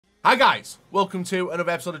Hi guys, welcome to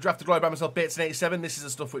another episode of Draft the Glory by myself, Bates87. This is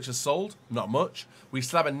the stuff which has sold, not much. We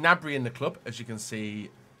still have a Nabry in the club, as you can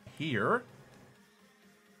see here.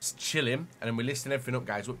 It's chilling, and then we're listing everything up,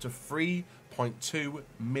 guys. We're up to 3.2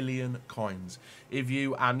 million coins. If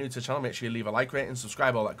you are new to the channel, make sure you leave a like, rating,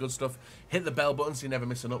 subscribe, all that good stuff. Hit the bell button so you never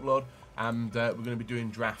miss an upload, and we're going to be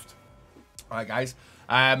doing draft. All right, guys.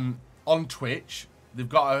 On Twitch, they've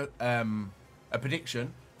got a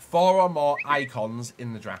prediction. 4 or more icons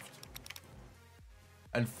in the draft.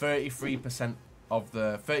 And 35% of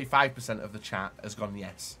the chat has gone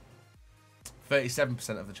yes.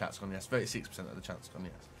 37% of the chat's gone yes. 36% of the chat's gone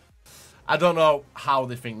yes. I don't know how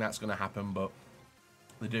they think that's going to happen, but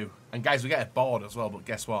they do. And guys, we get a board as well, but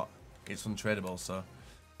guess what? It's untradeable, so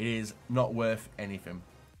it is not worth anything.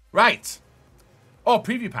 Right. Oh,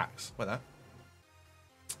 preview packs. Wait there.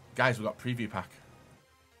 Guys, we got preview pack.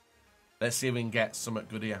 Let's see if we can get something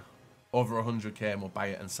good here. Over 100k and we'll buy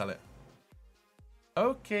it and sell it.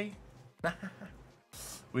 Okay.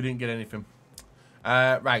 We didn't get anything.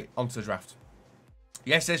 Right, on to the draft.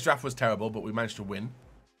 Yesterday's draft was terrible, but we managed to win.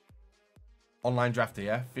 Online draft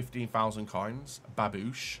here. 15,000 coins.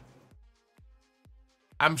 Baboosh.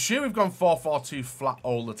 I'm sure we've gone 4-4-2 flat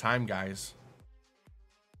all the time, guys.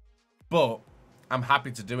 But I'm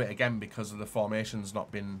happy to do it again because of the formation's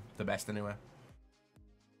not been the best anyway.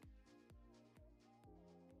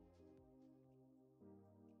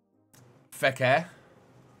 Fekir.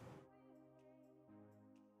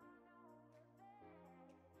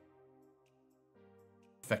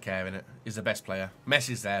 Fekir, innit? He's the best player.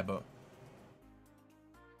 Messi's there, but...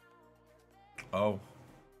 Oh.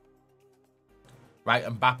 Right,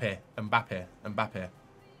 Mbappe. Mbappe. Mbappe.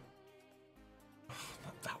 Oh,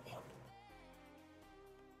 not that one.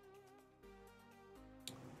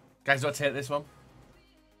 Guys, do I take this one?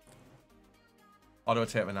 Or do I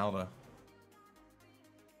take Ronaldo?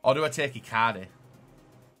 Or do I take Icardi?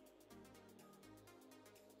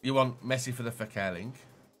 You want Messi for the Fekir link?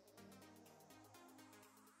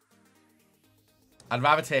 I'd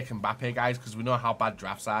rather take Mbappe, guys, because we know how bad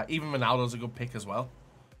drafts are. Even Ronaldo's a good pick as well.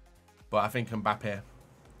 But I think Mbappe.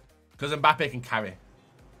 Because Mbappe can carry.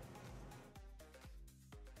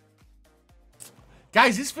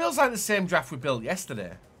 Guys, this feels like the same draft we built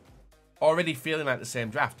yesterday. Already feeling like the same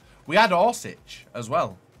draft. We had Orsic as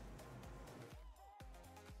well.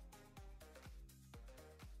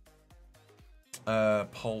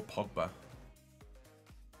 Paul Pogba.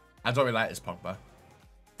 I don't really like this Pogba.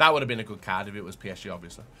 That would have been a good card if it was PSG,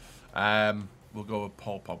 obviously. We'll go with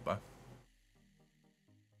Paul Pogba.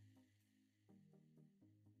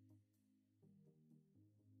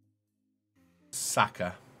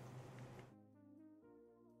 Saka.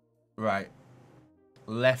 Right.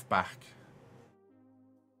 Left back.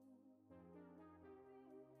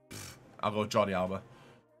 I'll go Jordi Alba.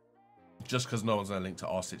 Just because no one's going to link to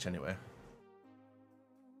Orsic anyway.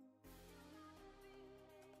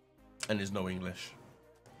 And there's no English.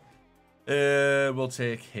 We'll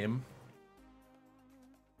take him.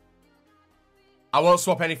 I won't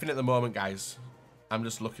swap anything at the moment, guys. I'm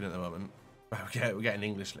just looking at the moment. We get an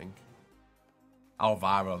English link.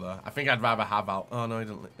 Alvaro, though. I think I'd rather have Al. Oh no, he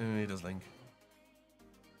doesn't. He does link.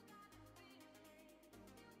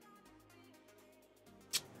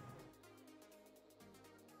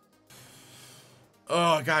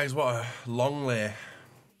 Oh, guys, what a long lay.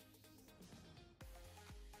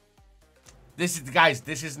 This is, guys,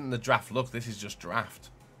 this isn't the draft look. This is just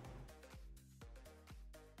draft.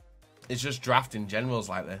 It's just draft in generals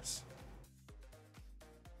like this.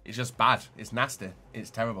 It's just bad. It's nasty.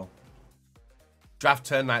 It's terrible. Draft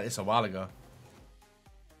turned like this a while ago.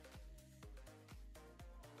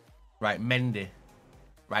 Right, Mendy.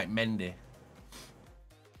 Right, Mendy.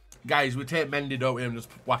 Guys, we take Mendy, don't we, and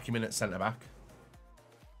just whack him in at centre-back.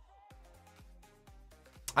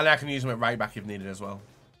 And I can use him at right-back if needed as well.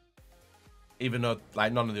 Even though,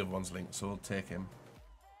 like, none of the other ones linked, so we'll take him.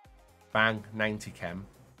 Bang, 90 chem.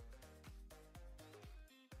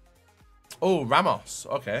 Oh, Ramos.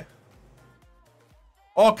 Okay.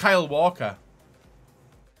 Or Kyle Walker.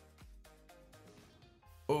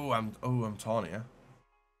 Oh, I'm torn here.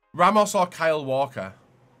 Ramos or Kyle Walker.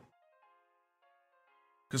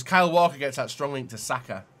 Because Kyle Walker gets that strong link to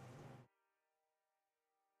Saka.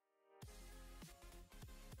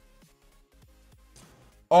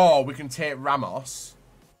 Or we can take Ramos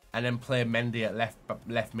and then play Mendy at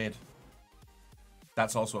left mid.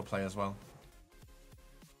 That's also a play as well.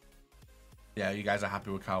 Yeah, you guys are happy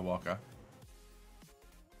with Kyle Walker.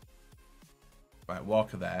 Right,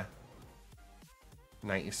 Walker there.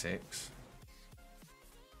 96.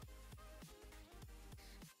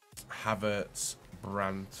 Havertz,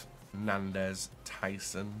 Brandt, Nandez,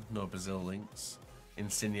 Tyson, no Brazil links.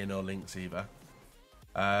 Insigne, no links either.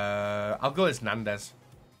 I'll go as Nandez.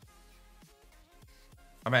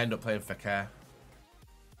 I might end up playing Fekir.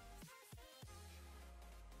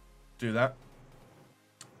 Do that.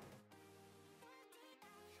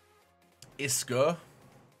 Isco.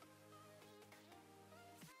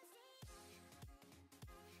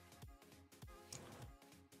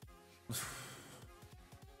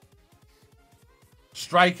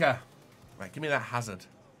 Striker. Right, give me that Hazard.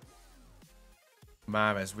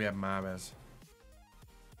 Mahrez. Riyad Mahrez.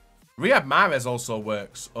 Riyad Mahrez also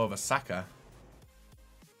works over Saka.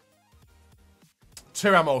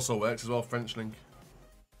 Thuram also works as well, French link.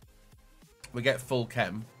 We get full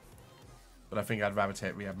chem. But I think I'd rather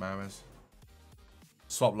take Riyad Mahrez.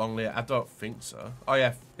 Swap Longley. I don't think so. Oh,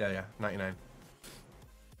 yeah. Yeah. 99.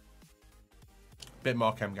 Bit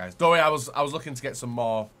more chem, guys. Don't worry, I was looking to get some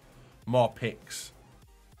more picks.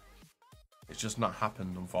 It's just not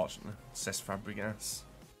happened, unfortunately. Says Fabregas.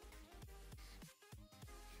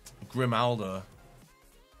 Grimaldo.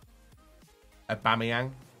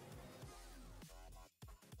 Aubameyang.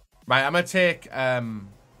 Right, I'm going to take...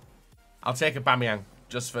 I'll take Aubameyang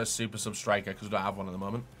just for a super sub striker because we don't have one at the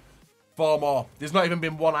moment. 4 more. There's not even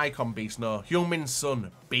been one icon beast, no. Heung-min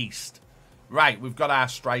Son, beast. Right, we've got our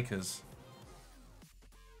strikers.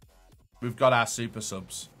 We've got our super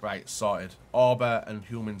subs. Right, sorted. Orba and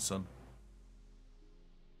Heung-min Son.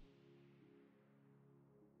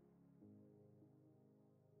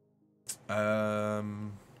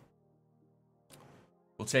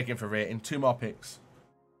 We'll take him for rating. 2 more picks.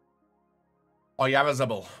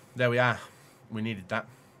 Oyarzabal. There we are. We needed that.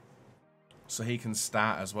 So he can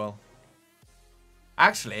start as well.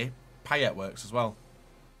 Actually, Payet works as well.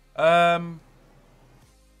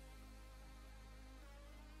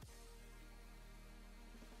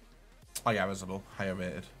 Oyarzabal. Higher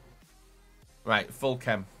rated. Right, full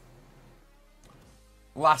chem.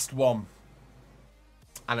 Last one.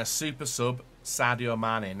 And a super sub, Sadio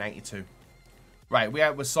Mane, 92. Right,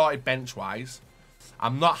 we're sorted bench-wise.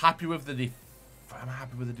 I'm not happy with the I'm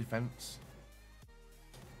happy with the defense.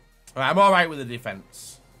 Right, I'm alright with the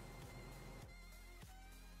defense.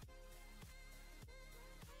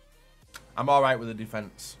 I'm alright with the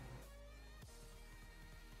defense.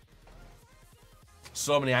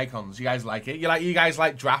 So many icons. You guys like it? You guys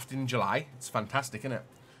like draft in July? It's fantastic, isn't it?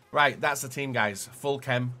 Right, that's the team, guys. Full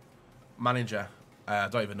chem. Manager. I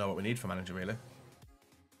don't even know what we need for manager, really.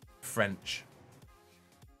 French.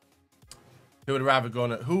 Who would I rather go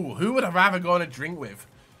on a... Who would I rather go on a drink with?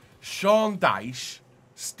 Sean Dyche.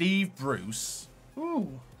 Steve Bruce.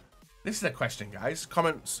 Ooh. This is a question, guys.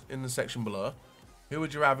 Comments in the section below. Who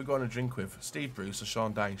would you rather go on a drink with? Steve Bruce or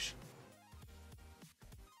Sean Dyche?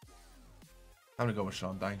 I'm going to go with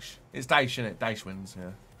Sean Dyche. It's Dyche, isn't it? Dyche wins,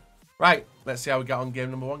 yeah. Right. Let's see how we get on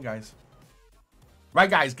game number 1, guys. Right,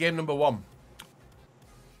 guys. Game number 1.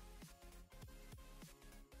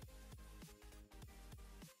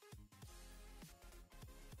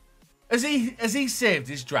 Has he saved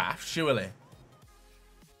his draft? Surely.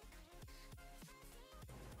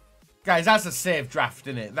 Guys, that's a saved draft,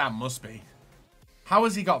 isn't it? That must be. How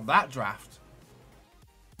has he got that draft?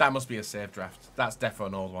 That must be a saved draft. That's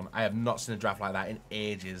definitely an old one. I have not seen a draft like that in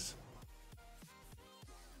ages.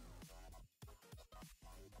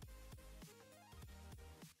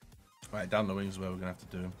 Right, down the wings where we're going to have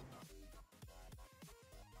to do him.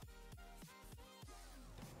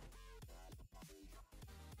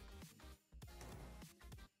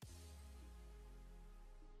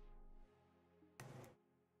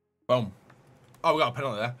 Boom. Oh, we got a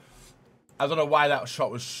penalty there. I don't know why that shot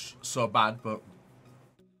was so bad, but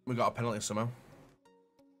we got a penalty somehow.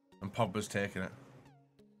 And Pogba's taking it.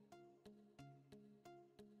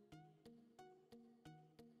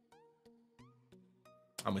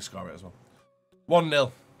 And we score it as well.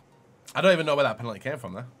 1-0. I don't even know where that penalty came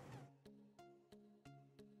from there.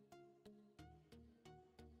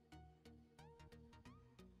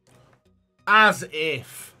 As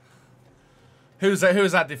if. Who's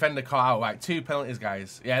that defender caught out? Right, 2 penalties,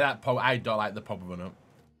 guys. Yeah, that I don't like the Pogba run up.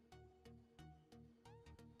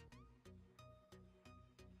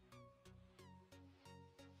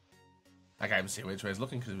 I can't even see which way he's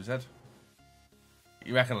looking because of his head.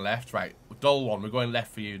 You reckon left? Right. Dull one. We're going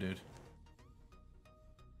left for you, dude.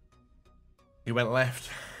 He went left.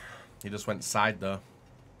 He just went side, though.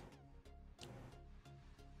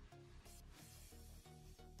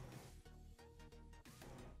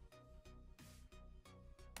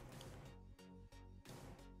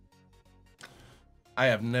 I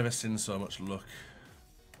have never seen so much luck.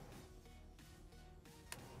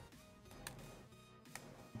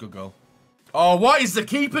 Good goal. Oh, what is the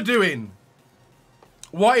keeper doing?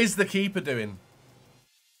 What is the keeper doing?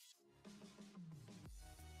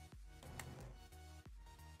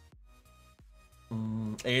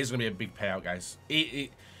 It is going to be a big payout, guys.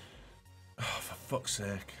 Oh, for fuck's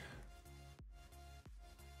sake.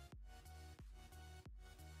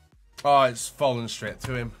 Oh, it's fallen straight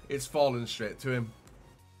to him. It's fallen straight to him.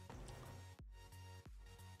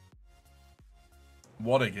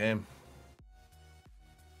 What a game.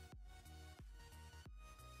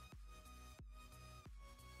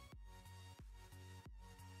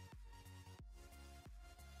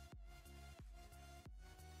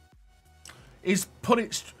 He's put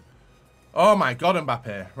it... Oh my god,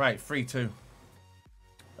 Mbappe. Right, 3-2.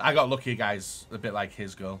 I got lucky, guys. A bit like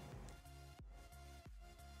his goal.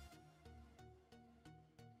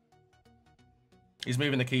 He's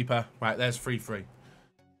moving the keeper. Right, there's 3-3.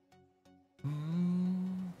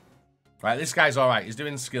 Right, this guy's alright. He's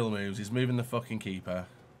doing skill moves. He's moving the fucking keeper.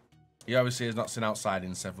 He obviously has not seen outside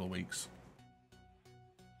in several weeks.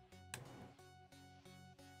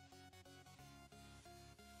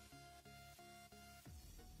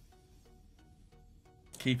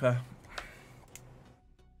 Keeper.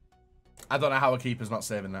 I don't know how a keeper's not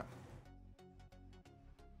saving that.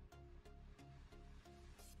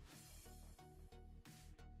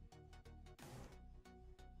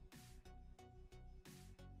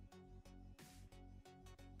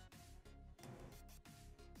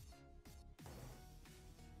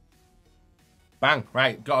 Bang.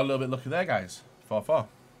 Right, got a little bit lucky there, guys. 4-4.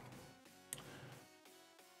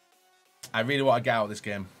 I really want to get out of this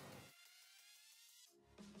game.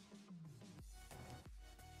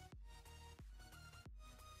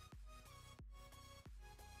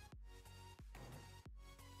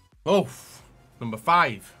 Oh, number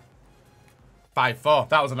 5. 5-4.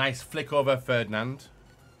 That was a nice flick over Ferdinand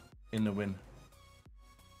in the win.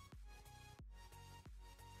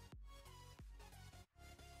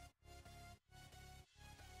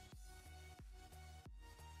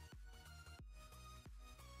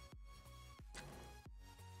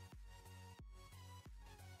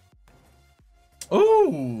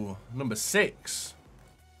 Ooh, number 6.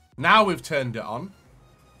 Now we've turned it on.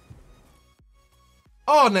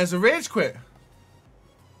 Oh, and there's a rage quit.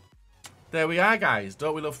 There we are, guys.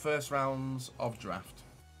 Don't we love first rounds of draft?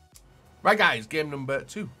 Right, guys, game number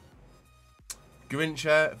 2.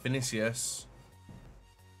 Garincha, Vinicius,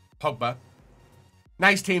 Pogba.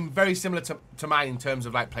 Nice team, very similar to mine in terms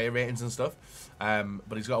of like player ratings and stuff.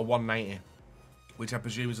 But he's got a 190, which I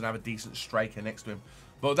presume is going to have a decent striker next to him.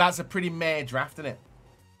 But that's a pretty meh draft, isn't it?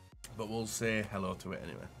 But we'll say hello to it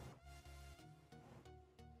anyway.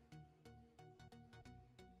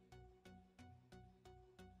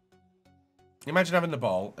 Imagine having the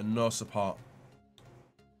ball and no support.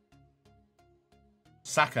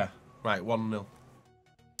 Saka. Right, 1-0.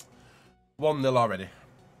 1-0 already.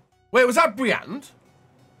 Wait, was that Briand?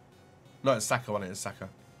 No, it's Saka, wasn't it? It's Saka.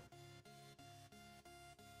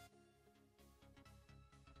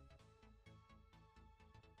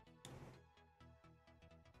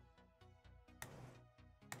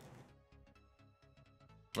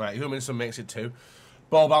 Right, Huminson makes it 2.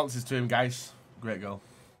 Ball bounces to him, guys. Great goal.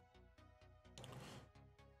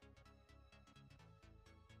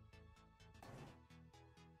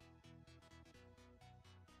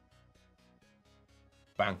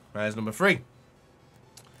 Bang. There's number 3.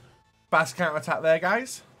 Fast counter-attack there,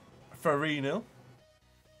 guys. 3-0.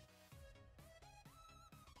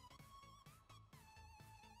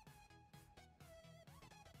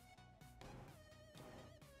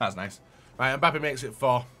 That's nice. Right, Mbappe makes it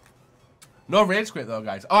 4. No rage quit, though,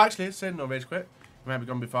 guys. Oh, actually, it's saying no rage quit. He might be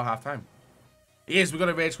gone before half-time. Yes, we've got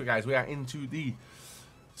a rage quit, guys. We are into the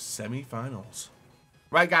semi-finals.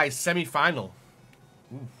 Right, guys, semi-final.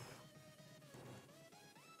 Ooh.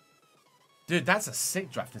 Dude, that's a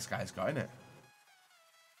sick draft this guy's got, isn't it?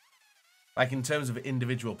 Like, in terms of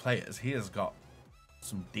individual players, he has got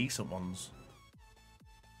some decent ones.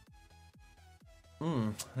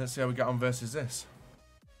 Let's see how we get on versus this.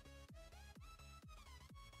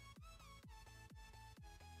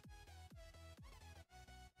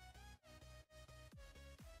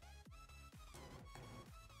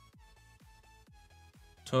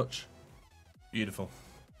 Touch. Beautiful.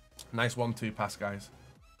 Nice 1-2 pass, guys.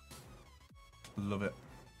 Love it.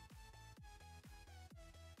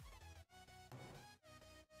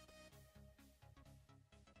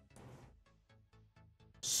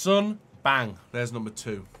 Son, bang. There's number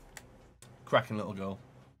 2. Cracking little goal.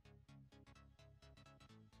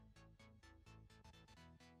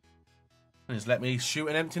 And just let me shoot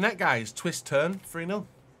an empty net, guys. Twist turn, 3-0.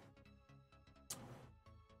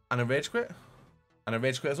 And a rage quit. And a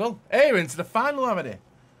rage quit as well. Hey, we're into the final already.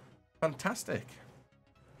 Fantastic.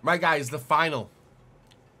 Right, guys, the final.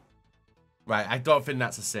 Right, I don't think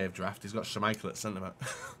that's a save draft. He's got Schmeichel at centre back.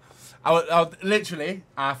 Literally,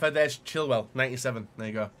 Arthur, there's Chilwell, 97. There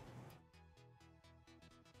you go.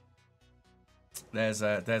 There's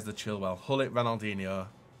the Chilwell. Hullet, Ronaldinho.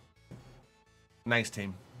 Nice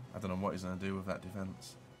team. I don't know what he's going to do with that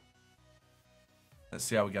defence. Let's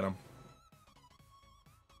see how we get him.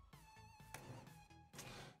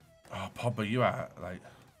 Oh, Pogba, you are, like...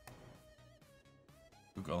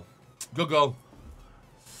 Good goal. Good goal.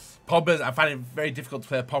 Pogba, I find it very difficult to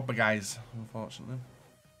play Pogba, guys, unfortunately.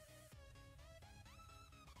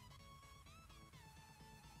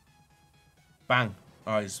 Bang.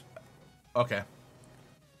 Oh, he's... Okay.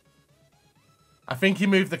 I think he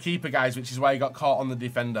moved the keeper, guys, which is why he got caught on the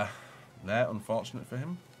defender. There, unfortunate for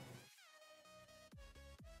him.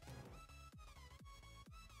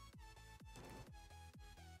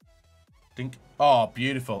 Dink. Oh,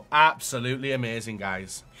 beautiful. Absolutely amazing,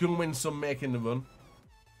 guys. Heung-min Son making the run.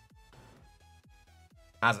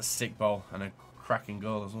 Has a sick ball and a cracking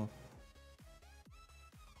goal as well.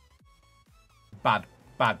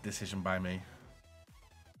 Bad decision by me.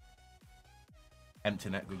 Empty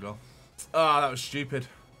net, good goal. Oh, that was stupid.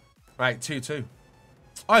 Right, 2-2.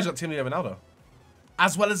 Oh, he's got Team Ronaldo.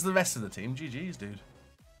 As well as the rest of the team. GG's, dude.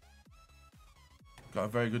 Got a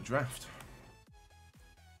very good draft.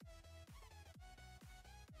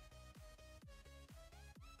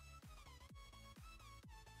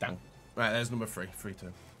 Dang. Right, there's number 3.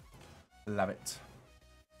 3-2. Love it.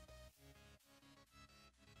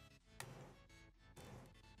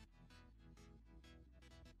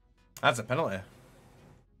 That's a penalty.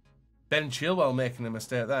 Ben Chilwell making a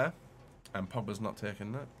mistake there. And Pogba's not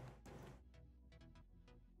taking that.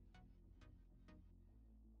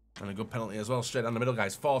 And a good penalty as well. Straight down the middle,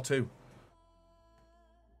 guys. 4-2.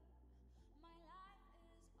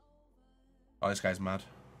 Oh, this guy's mad.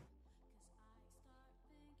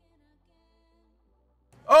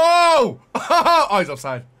 Oh! Oh, he's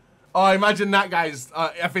offside. Oh, imagine that, guys.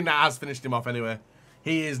 I think that has finished him off anyway.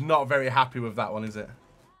 He is not very happy with that one, is it?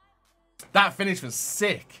 That finish was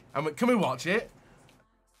sick. I mean, can we watch it?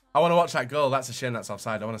 I want to watch that goal. That's a shame that's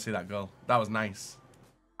offside. I want to see that goal. That was nice.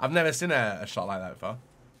 I've never seen a shot like that before.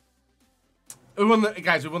 We won the,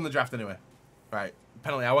 guys, we won the draft anyway. Right.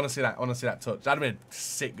 Penalty. I want to see that. I want to see that touch. That'd have been a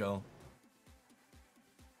sick goal.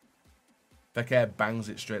 Fekir bangs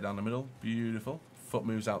it straight down the middle. Beautiful. Foot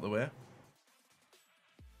moves out the way.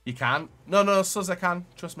 You can. No, Suz, I can.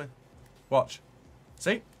 Trust me. Watch.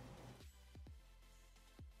 See?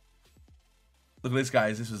 Look at this,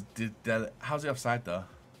 guys. This was... How's he offside, though?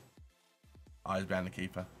 Oh, he's behind the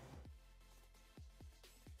keeper.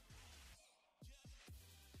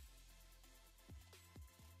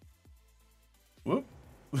 Whoop.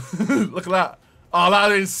 Look at that. Oh,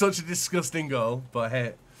 that is such a disgusting goal. But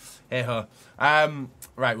hey, hey ho.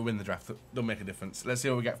 Right, we win the draft. Don't make a difference. Let's see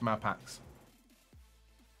what we get from our packs.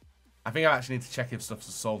 I think I actually need to check if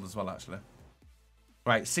stuff's sold as well, actually.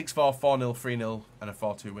 Right, 6-4, 4-0, 3-0, and a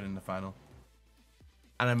 4-2 win in the final.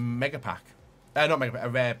 And a mega pack. Not mega pack, a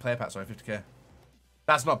rare player pack, sorry, 50k.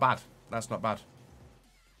 That's not bad. That's not bad.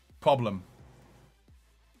 Problem.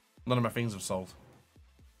 None of my things have sold.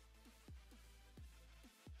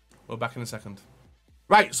 We're back in a second.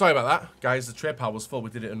 Right, sorry about that. Guys, the trade pile was full.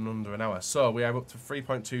 We did it in under an hour. So, we are up to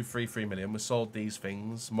 3.233 million. We sold these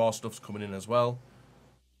things. More stuff's coming in as well.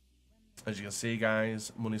 As you can see,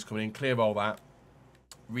 guys, money's coming in. Clear all that.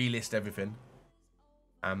 Relist everything.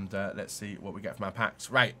 And let's see what we get from our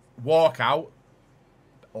packs. Right, walkout.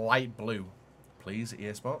 Light blue. Please,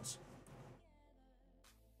 EA Sports.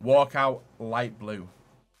 Walkout, light blue.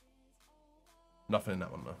 Nothing in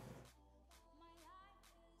that one, though.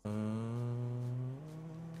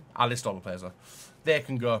 I'll list all the players, though. They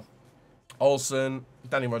can go. Olsen,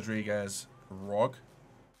 Danny Rodriguez, Rog.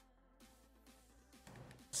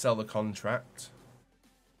 Sell the contract.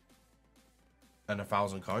 And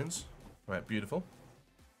 1,000 coins. Right, beautiful.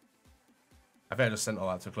 I think I just sent all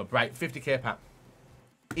that to the club. Right, 50k pack.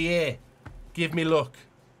 EA, give me luck.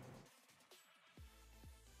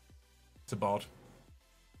 It's a board.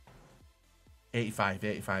 85,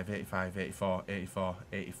 85, 85, 84, 84,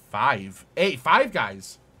 85. 85,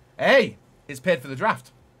 guys. Hey, it's paid for the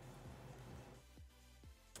draft.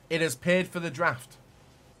 It has paid for the draft.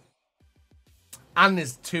 And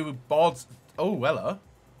there's 2 boards. Oh, hello.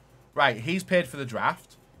 Right, he's paid for the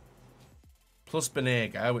draft. Plus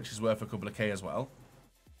Benega, which is worth a couple of K as well.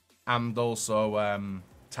 And also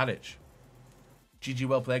Tadic. GG,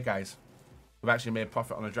 well played, guys. We've actually made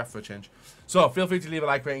profit on a draft for a change. So, feel free to leave a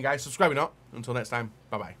like rating, guys. Subscribe or not. Until next time,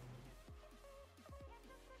 bye-bye.